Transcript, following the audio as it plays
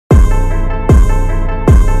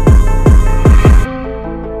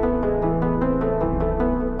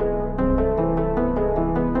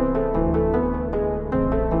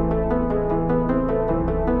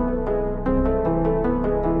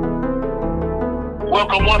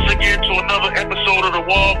Welcome once again to another episode of The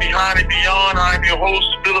Wall Behind and Beyond. I'm your host,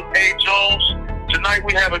 Phillip A. Jones. Tonight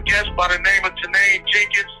we have a guest by the name of Tanaine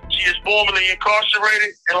Jenkins. She is formerly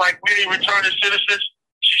incarcerated, and like many returning citizens,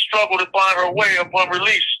 she struggled to find her way upon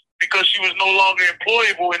release because she was no longer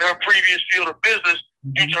employable in her previous field of business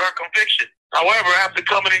due to her conviction. However, after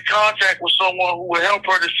coming in contact with someone who would help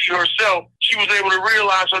her to see herself, she was able to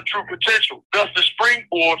realize her true potential. Thus, the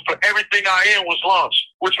springboard for Everything I Am was launched,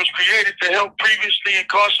 which was created to help previously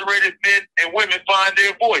incarcerated men and women find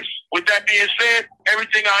their voice. With that being said,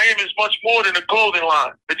 Everything I Am is much more than a clothing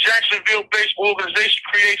line. The Jacksonville-based organization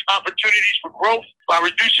creates opportunities for growth by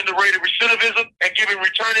reducing the rate of recidivism and giving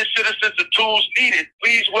returning citizens the tools needed.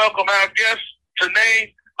 Please welcome our guest,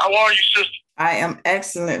 Tanaine. How are you, sister? I am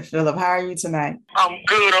excellent, Phillip. How are you tonight? I'm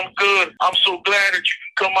good. I'm so glad that you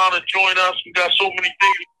can come out and join us. We got so many things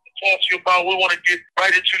to talk to you about. We want to get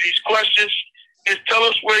right into these questions. Just tell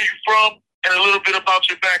us where you're from and a little bit about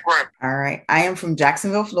your background. All right. I am from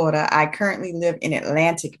Jacksonville, Florida. I currently live in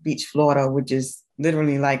Atlantic Beach, Florida, which is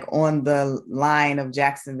literally like on the line of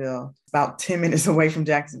Jacksonville, about 10 minutes away from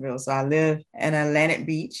Jacksonville. So I live in Atlantic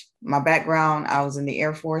Beach. My background, I was in the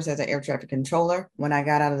Air Force as an air traffic controller. When I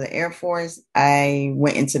got out of the Air Force, I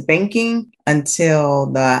went into banking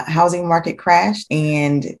until the housing market crashed.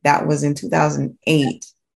 And that was in 2008.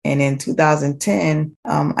 And in 2010,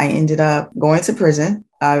 I ended up going to prison.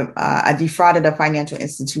 I defrauded a financial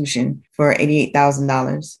institution for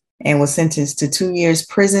 $88,000. And was sentenced to 2 years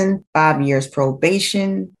prison, 5 years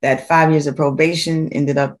probation. That 5 years of probation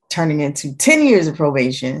ended up turning into 10 years of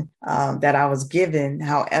probation that I was given.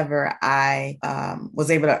 However, I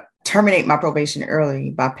was able to terminate my probation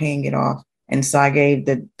early by paying it off. And so I gave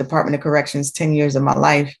the Department of Corrections 10 years of my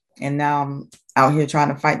life. And now I'm out here trying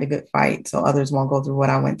to fight the good fight so others won't go through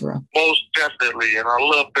what I went through. Most definitely. And I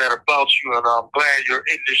love that about you. And I'm glad you're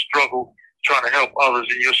in this struggle trying to help others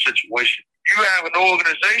in your situation. You have an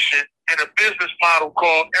organization and a business model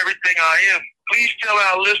called Everything I Am. Please tell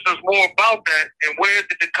our listeners more about that and where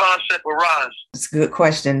did the concept arise? It's a good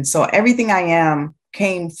question. So Everything I Am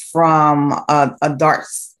came from a dark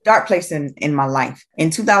place in my life. In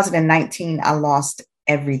 2019, I lost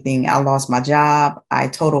everything. I lost my job. I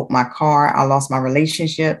totaled my car. I lost my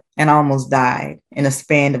relationship and I almost died in a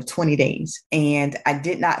span of 20 days. And I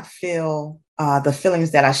did not feel the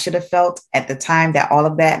feelings that I should have felt at the time that all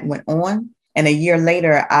of that went on. And a year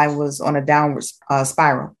later, I was on a downward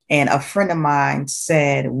spiral. And a friend of mine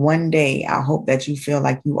said, one day, I hope that you feel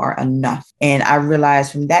like you are enough. And I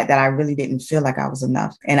realized from that I really didn't feel like I was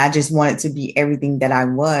enough. And I just wanted to be everything that I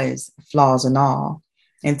was, flaws and all.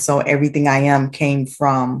 And so Everything I Am came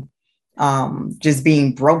from just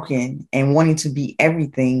being broken and wanting to be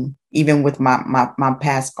everything, even with my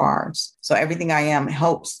past scars. So Everything I Am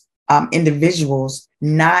helps individuals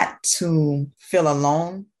not to feel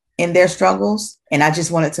alone in their struggles. And I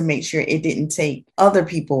just wanted to make sure it didn't take other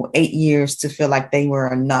people 8 years to feel like they were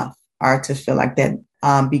enough or to feel like that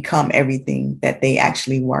become everything that they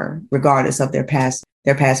actually were, regardless of their past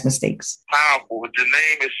mistakes. Powerful with the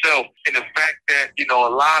name itself and the fact that, a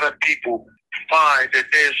lot of people find that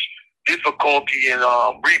there's difficulty in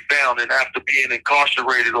rebounding after being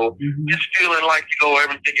incarcerated or just feeling like,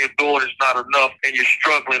 everything you're doing is not enough and you're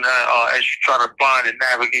struggling as you try to find and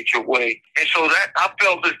navigate your way. And so that I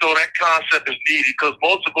felt as though that concept is needed because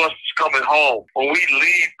most of us is coming home. When we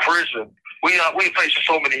leave prison, we face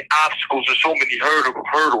so many obstacles and so many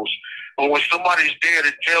hurdles. But when somebody's there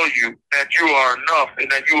to tell you that you are enough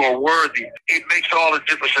and that you are worthy, it makes all the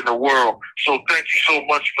difference in the world. So thank you so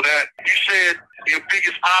much for that. You said your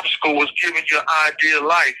biggest obstacle was giving your ideal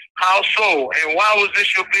life. How so? And why was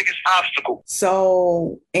this your biggest obstacle?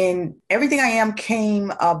 So in Everything I Am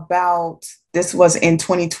came about, this was in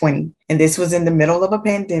 2020, and this was in the middle of a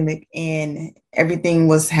pandemic, and everything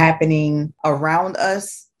was happening around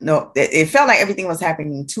us. No, it felt like everything was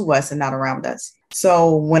happening to us and not around us.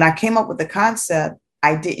 So when I came up with the concept,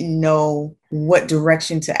 I didn't know what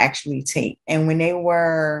direction to actually take. And when they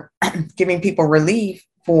were giving people relief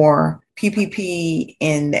for PPP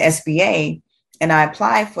and the SBA, and I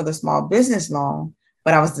applied for the small business loan,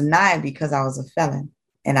 but I was denied because I was a felon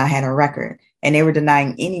and I had a record, and they were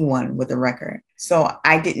denying anyone with a record. So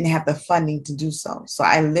I didn't have the funding to do so. So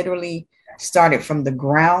I literally started from the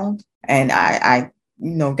ground, and I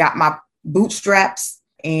got my bootstraps,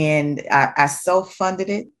 and I self-funded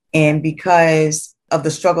it. And because of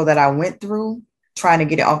the struggle that I went through trying to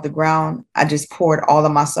get it off the ground, I just poured all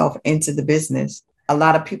of myself into the business. A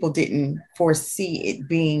lot of people didn't foresee it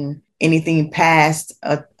being anything past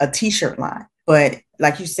a t-shirt line. But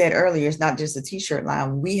like you said earlier, it's not just a t-shirt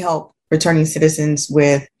line. We help returning citizens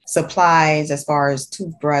with supplies as far as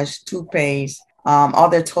toothbrush, toothpaste, all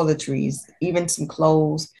their toiletries, even some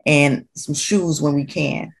clothes and some shoes when we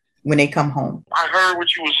can, when they come home. I heard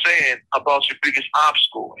what you were saying about your biggest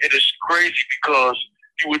obstacle. It is crazy because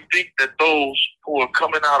you would think that those who are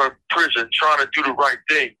coming out of prison trying to do the right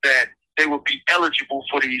thing, that they would be eligible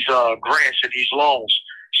for these grants and these loans,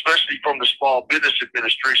 especially from the Small Business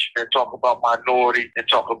Administration that talk about minority and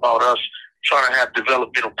talk about us trying to have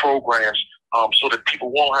developmental programs so that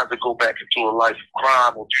people won't have to go back into a life of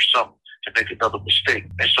crime or do something to make another mistake.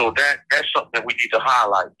 And so that's something that we need to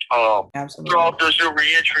highlight. Absolutely. What all does your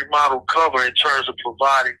reentry model cover in terms of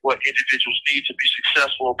providing what individuals need to be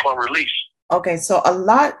successful upon release? Okay, so a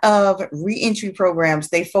lot of reentry programs,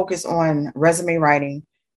 they focus on resume writing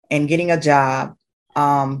and getting a job.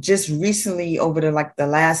 Just recently, over the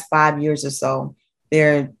last 5 years or so,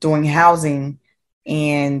 they're doing housing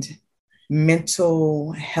and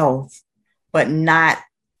mental health, but not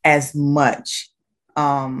as much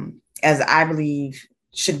as I believe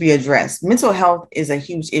should be addressed. Mental health is a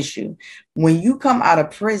huge issue. When you come out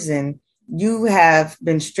of prison, you have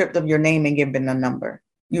been stripped of your name and given a number.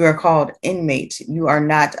 You are called inmate. You are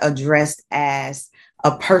not addressed as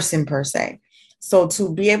a person per se. So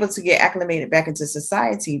to be able to get acclimated back into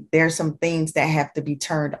society, there's some things that have to be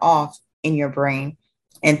turned off in your brain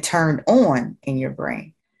and turned on in your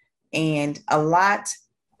brain. And a lot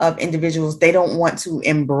of individuals, they don't want to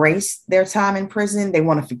embrace their time in prison. They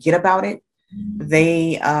want to forget about it.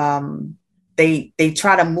 They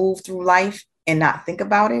try to move through life and not think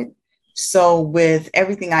about it. So with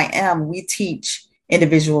Everything I Am, we teach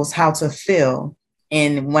individuals how to feel.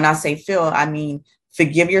 And when I say feel, I mean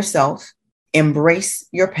forgive yourself, embrace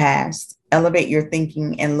your past, elevate your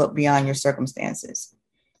thinking, and look beyond your circumstances.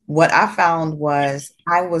 What I found was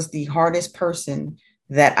I was the hardest person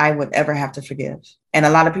that I would ever have to forgive. And a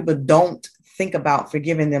lot of people don't think about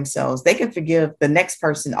forgiving themselves. They can forgive the next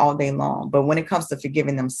person all day long, but when it comes to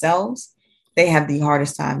forgiving themselves, they have the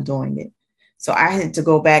hardest time doing it. So I had to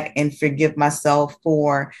go back and forgive myself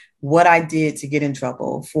for what I did to get in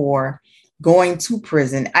trouble, for going to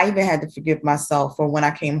prison. I even had to forgive myself for when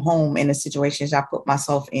I came home and the situations I put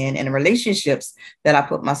myself in and the relationships that I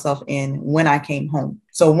put myself in when I came home.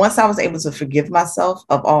 So once I was able to forgive myself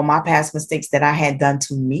of all my past mistakes that I had done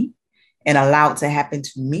to me and allowed to happen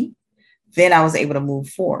to me, then I was able to move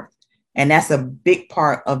forward. And that's a big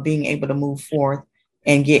part of being able to move forward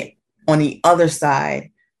and get on the other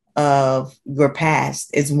side of your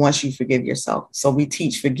past is once you forgive yourself. So we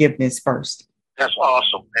teach forgiveness first. That's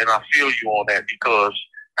awesome. And I feel you on that because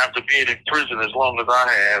after being in prison as long as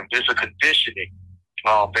I have, there's a conditioning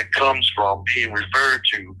that comes from being referred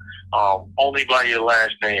to only by your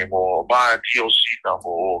last name or by a DOC number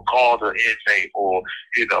or called an inmate or,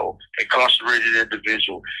 incarcerated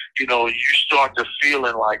individual. You start to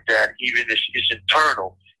feeling like that, even if it's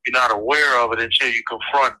internal. You're not aware of it until you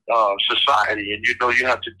confront society and you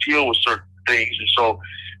have to deal with certain things. And so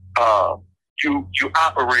you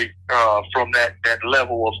operate from that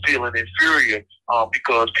level of feeling inferior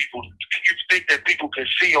because you think that people can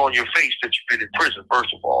see on your face that you've been in prison,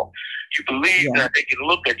 first of all. You believe that they can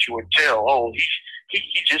look at you and tell, oh, he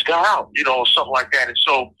just got out, something like that. And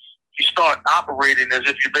so you start operating as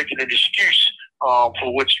if you're making an excuse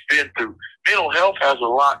for what you've been through. Mental health has a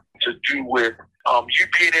lot to do with you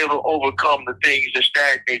being able to overcome the things that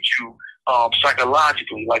stagnate you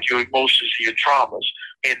psychologically, like your emotions and your traumas.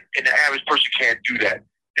 And the average person can't do that.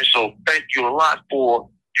 And so thank you a lot for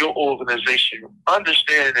your organization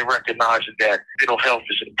understanding and recognizing that mental health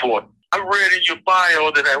is important. I read in your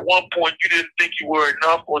bio that at one point you didn't think you were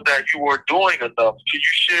enough or that you were doing enough. Can you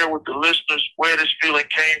share with the listeners where this feeling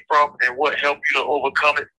came from and what helped you to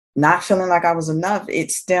overcome it? Not feeling like I was enough.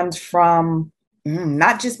 It stemmed from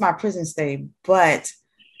not just my prison stay, but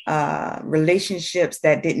relationships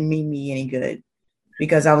that didn't mean me any good.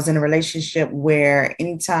 Because I was in a relationship where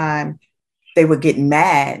anytime they would get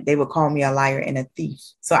mad, they would call me a liar and a thief.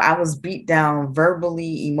 So I was beat down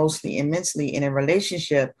verbally, emotionally, and mentally in a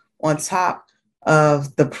relationship on top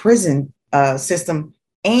of the prison system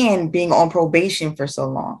and being on probation for so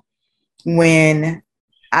long.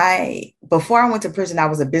 Before I went to prison, I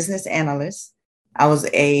was a business analyst. I was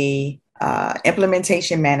a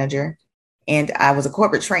implementation manager, and I was a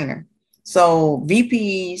corporate trainer. So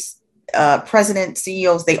VPs, presidents,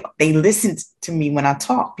 CEOs, they listened to me when I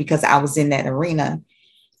talked because I was in that arena.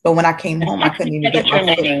 But when I came home, I couldn't even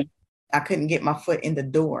get my foot in the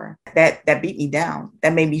door. That beat me down.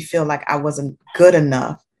 That made me feel like I wasn't good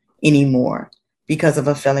enough anymore because of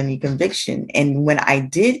a felony conviction. And when I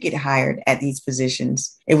did get hired at these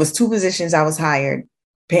positions, it was 2 positions I was hired,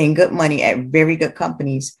 paying good money at very good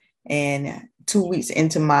companies. And 2 weeks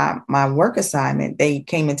into my work assignment, they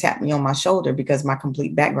came and tapped me on my shoulder because my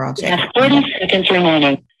complete background check. 40 seconds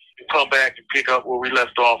remaining. Come back and pick up where we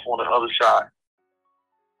left off on the other side.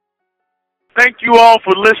 Thank you all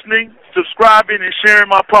for listening, subscribing, and sharing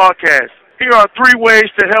my podcast. Here are 3 ways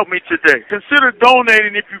to help me today. Consider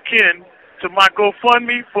donating if you can to my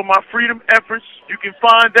GoFundMe for my freedom efforts. You can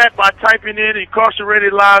find that by typing in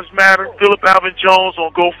Incarcerated Lives Matter, Phillip Alvin Jones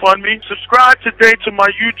on GoFundMe. Subscribe today to my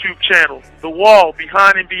YouTube channel, The Wall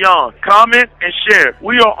Behind and Beyond. Comment and share.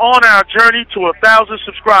 We are on our journey to 1,000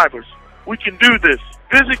 subscribers. We can do this.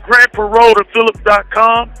 Visit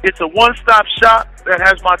grantparole.phillip.com. It's a one-stop shop that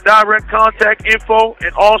has my direct contact info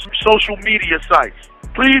and all some social media sites.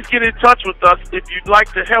 Please get in touch with us if you'd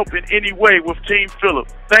like to help in any way with Team Phillip.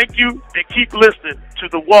 Thank you, and keep listening to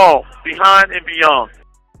The Wall Behind and Beyond.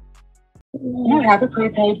 You have a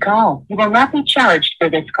prepaid call. You will not be charged for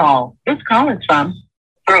this call. This call is from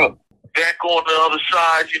Phillip. Back on the other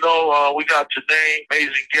side, we got Tanaine,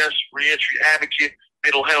 amazing guest, ReEntry advocate,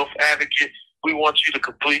 mental health advocate. We want you to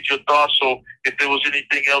complete your thoughts. So if there was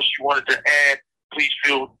anything else you wanted to add, please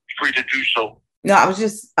feel free to do so. No, I was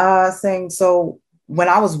just saying, so when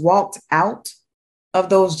I was walked out of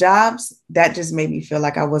those jobs, that just made me feel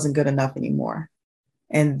like I wasn't good enough anymore.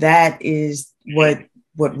 And that is what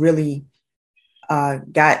really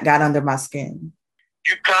got under my skin.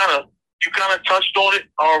 You kind of touched on it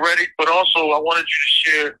already, but also I wanted you to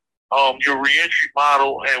share your reentry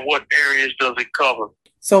model and what areas does it cover.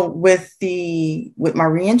 So with my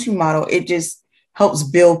reentry model, it just helps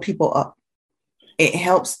build people up. It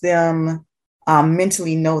helps them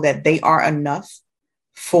mentally know that they are enough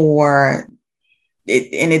for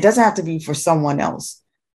it, and it doesn't have to be for someone else,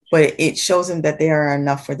 but it shows them that they are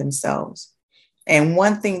enough for themselves. And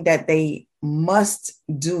one thing that they must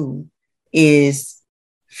do is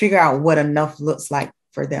figure out what enough looks like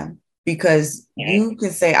for them, because you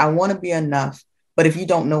can say, I want to be enough, but if you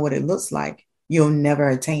don't know what it looks like, you'll never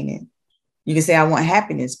attain it. You can say, I want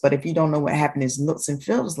happiness, but if you don't know what happiness looks and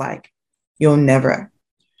feels like, you'll never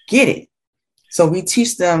get it. So we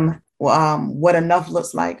teach them what enough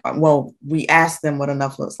looks like. Well, we ask them what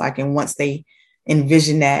enough looks like. And once they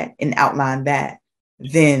envision that and outline that,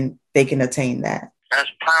 then they can attain that. That's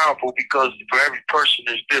powerful because for every person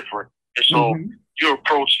is different. And so your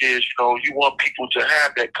approach is, you want people to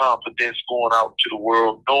have that confidence going out to the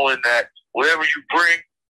world, knowing that whatever you bring,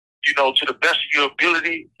 to the best of your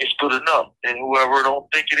ability, it's good enough. And whoever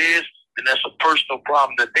don't think it is, then that's a personal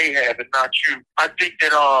problem that they have and not you. I think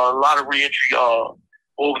that a lot of reentry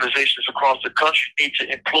organizations across the country need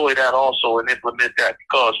to employ that also and implement that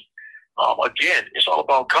because, again, it's all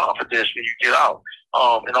about confidence when you get out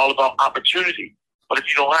and all about opportunity. But if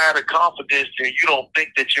you don't have the confidence, then you don't think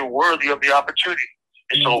that you're worthy of the opportunity.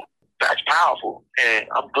 And so that's powerful. And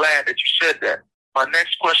I'm glad that you said that. My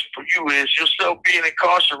next question for you is, yourself being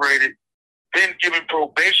incarcerated, then given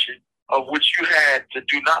probation, of which you had to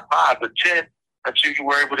do not 5 but 10 until you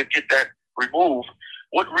were able to get that removed,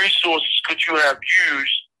 what resources could you have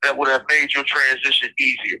used that would have made your transition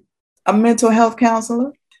easier? A mental health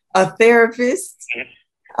counselor, a therapist.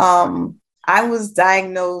 I was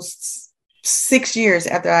diagnosed 6 years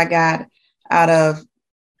after I got out of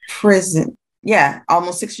prison. Yeah,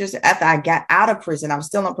 almost 6 years after I got out of prison. I was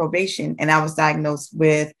still on probation and I was diagnosed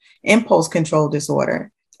with impulse control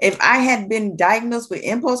disorder. If I had been diagnosed with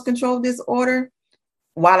impulse control disorder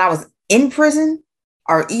while I was in prison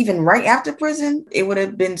or even right after prison, it would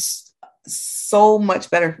have been so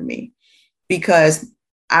much better for me because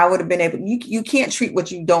I would have been able, you can't treat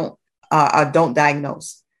what you don't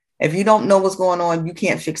diagnose. If you don't know what's going on, you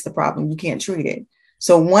can't fix the problem. You can't treat it.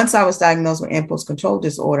 So once I was diagnosed with impulse control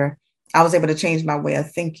disorder, I was able to change my way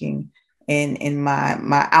of thinking and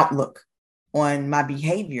my outlook on my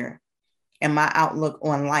behavior and my outlook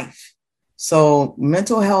on life. So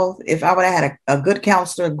mental health, if I would have had a good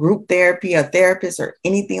counselor, group therapy, a therapist, or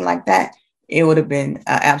anything like that, it would have been an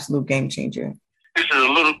absolute game changer. This is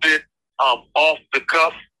a little bit off the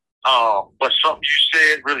cuff, but something you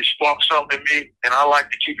said really sparked something in me, and I like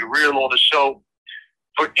to keep it real on the show.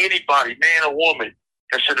 For anybody, man or woman,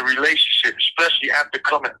 that's in a relationship, especially after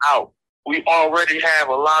coming out, we already have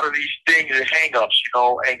a lot of these things and hang-ups,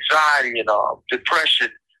 anxiety and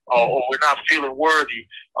depression, or we're not feeling worthy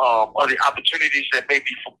of the opportunities that may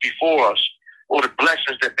be before us or the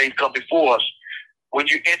blessings that may come before us. When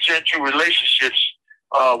you enter into relationships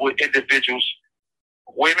with individuals,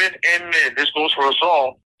 women and men, this goes for us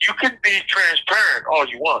all, you can be transparent all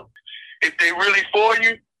you want. If they really for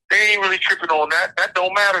you, they ain't really tripping on that. That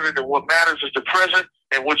don't matter to them. What matters is the present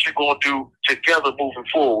and what you're going to do together moving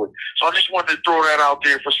forward. So I just wanted to throw that out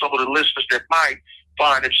there for some of the listeners that might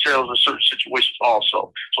find themselves in certain situations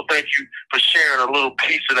also. So thank you for sharing a little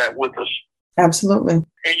piece of that with us. Absolutely.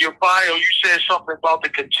 In your bio, you said something about the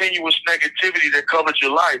continuous negativity that covered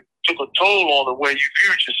your life took a toll on the way you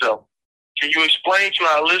viewed yourself. Can you explain to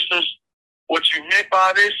our listeners what you meant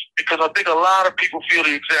by this? Because I think a lot of people feel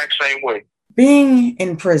the exact same way. Being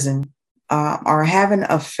in prison or having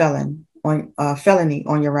a felony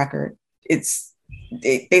on your record,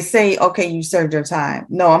 they say, okay, you served your time.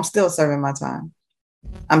 No, I'm still serving my time.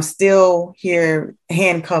 I'm still here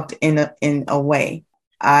handcuffed in a way.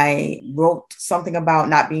 I wrote something about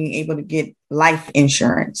not being able to get life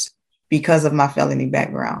insurance because of my felony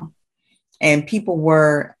background. And people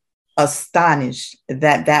were astonished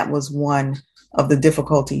that that was one of the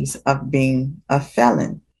difficulties of being a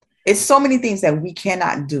felon. It's so many things that we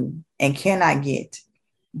cannot do and cannot get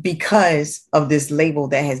because of this label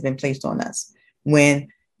that has been placed on us. When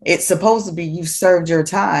it's supposed to be you've served your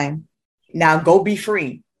time, now go be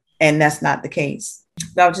free. And that's not the case.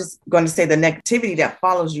 I was just going to say the negativity that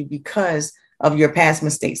follows you because of your past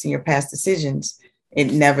mistakes and your past decisions,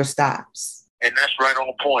 it never stops. And that's right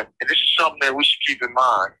on point. And this is something that we should keep in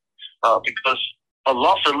mind because a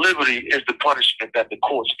loss of liberty is the punishment that the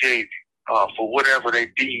courts gave you for whatever they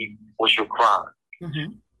deemed was your crime.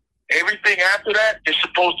 Mm-hmm. Everything after that is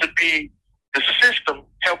supposed to be the system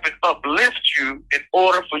helping uplift you in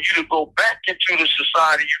order for you to go back into the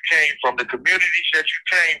society you came from, the communities that you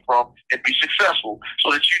came from, and be successful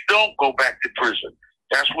so that you don't go back to prison.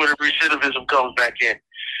 That's where the recidivism comes back in.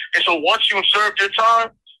 And so once you've served your time,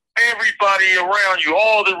 everybody around you,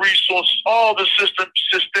 all the resources, all the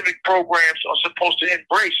systemic programs are supposed to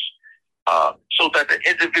embrace so that the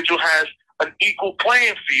individual has an equal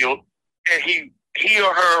playing field and he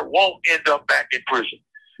or her won't end up back in prison.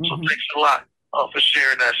 So thanks a lot for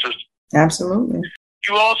sharing that, sister. Absolutely.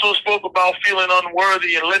 You also spoke about feeling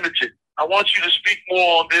unworthy and limited. I want you to speak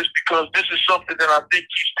more on this because this is something that I think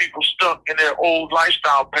keeps people stuck in their old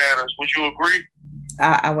lifestyle patterns. Would you agree?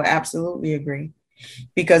 I would absolutely agree.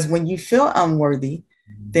 Because when you feel unworthy,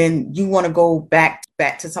 then you want to go back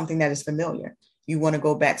to something that is familiar. You want to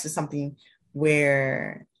go back to something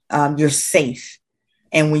where you're safe.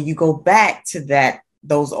 And when you go back to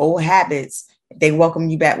those old habits, they welcome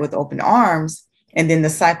you back with open arms, and then the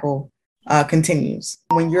cycle continues.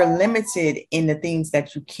 When you're limited in the things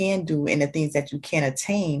that you can do and the things that you can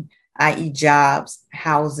attain, i.e. jobs,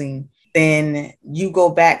 housing, then you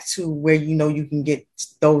go back to where you know you can get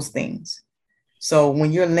those things. So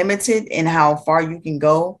when you're limited in how far you can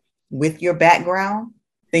go with your background,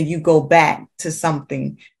 then you go back to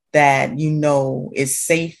something that you know is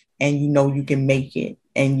safe and you know you can make it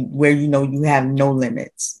and where you know you have no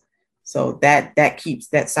limits. So that keeps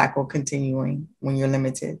that cycle continuing when you're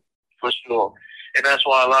limited. For sure. And that's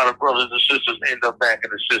why a lot of brothers and sisters end up back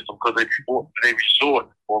in the system because they resort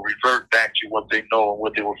or revert back to what they know and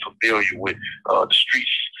what they were familiar with, the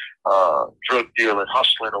streets, drug dealing,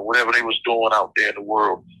 hustling, or whatever they was doing out there in the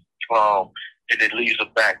world. And it leads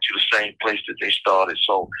them back to the same place that they started.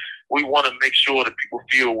 So we want to make sure that people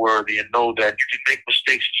feel worthy and know that you can make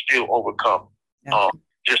mistakes and still overcome. Yeah.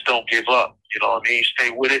 Just don't give up. You know what I mean?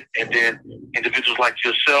 Stay with it. And then individuals like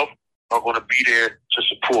yourself are going to be there to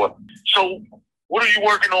support. So what are you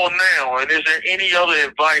working on now? And is there any other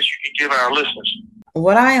advice you can give our listeners?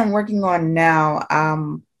 What I am working on now,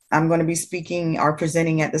 I'm going to be speaking or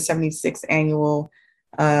presenting at the 76th Annual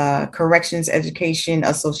Corrections Education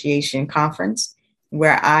Association Conference,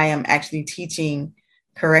 where I am actually teaching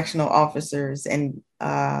correctional officers and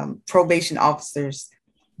probation officers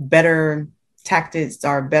better tactics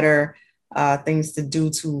or better things to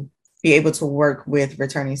do to be able to work with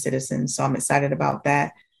returning citizens. So I'm excited about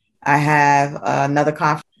that. I have another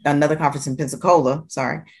conference in Pensacola,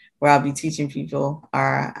 where I'll be teaching people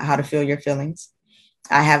how to feel your feelings.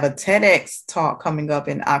 I have a TEDx talk coming up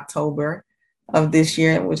in October of this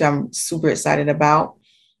year, which I'm super excited about.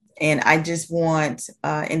 And I just want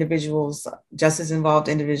individuals, justice-involved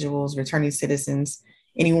individuals, returning citizens,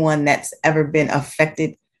 anyone that's ever been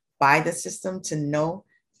affected by the system to know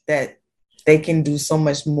that they can do so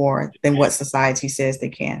much more than what society says they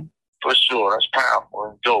can. For sure. That's powerful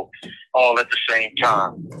and dope, all at the same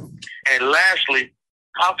time. And lastly,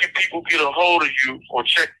 how can people get a hold of you or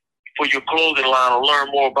check for your clothing line or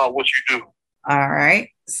learn more about what you do? All right.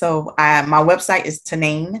 So my website is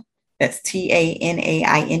Tanaine. That's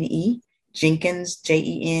TANAINE, Jenkins,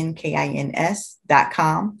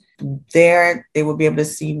 JENKINS.com. There, they will be able to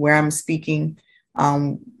see where I'm speaking,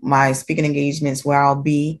 my speaking engagements, where I'll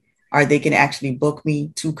be, or they can actually book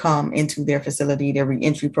me to come into their facility, their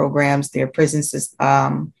reentry programs, their prisons,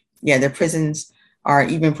 their prisons, or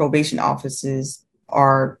even probation offices,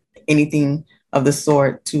 or anything of the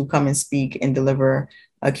sort to come and speak and deliver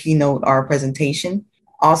a keynote or a presentation.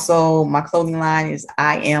 Also, my clothing line is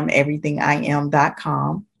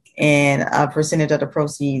IamEverythingIam.com, and a percentage of the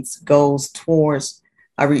proceeds goes towards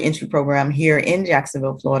a reentry program here in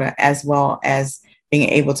Jacksonville, Florida, as well as being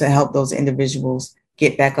able to help those individuals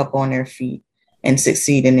get back up on their feet and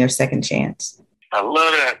succeed in their second chance. I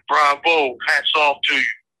love that. Bravo. Hats off to you.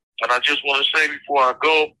 And I just want to say before I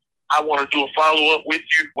go, I want to do a follow-up with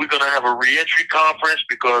you. We're going to have a reentry conference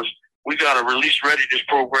because we got a release readiness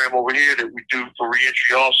program over here that we do for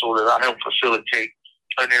reentry also that I help facilitate.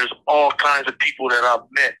 And there's all kinds of people that I've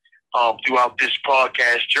met throughout this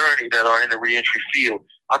podcast journey that are in the reentry field.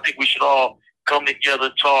 I think we should all come together,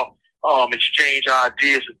 talk, exchange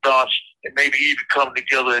ideas and thoughts, and maybe even come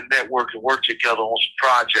together and network and work together on some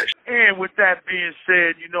projects. And with that being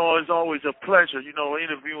said, it's always a pleasure,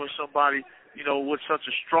 interviewing somebody, with such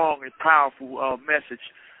a strong and powerful message.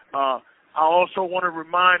 I also want to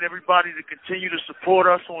remind everybody to continue to support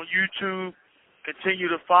us on YouTube, continue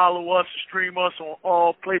to follow us, stream us on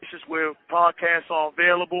all places where podcasts are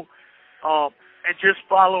available, and just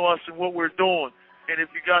follow us in what we're doing. And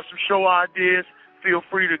if you got some show ideas, feel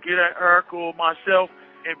free to get at Erica or myself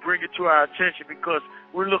and bring it to our attention because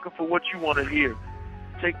we're looking for what you want to hear.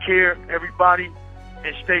 Take care, everybody,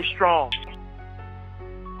 and stay strong.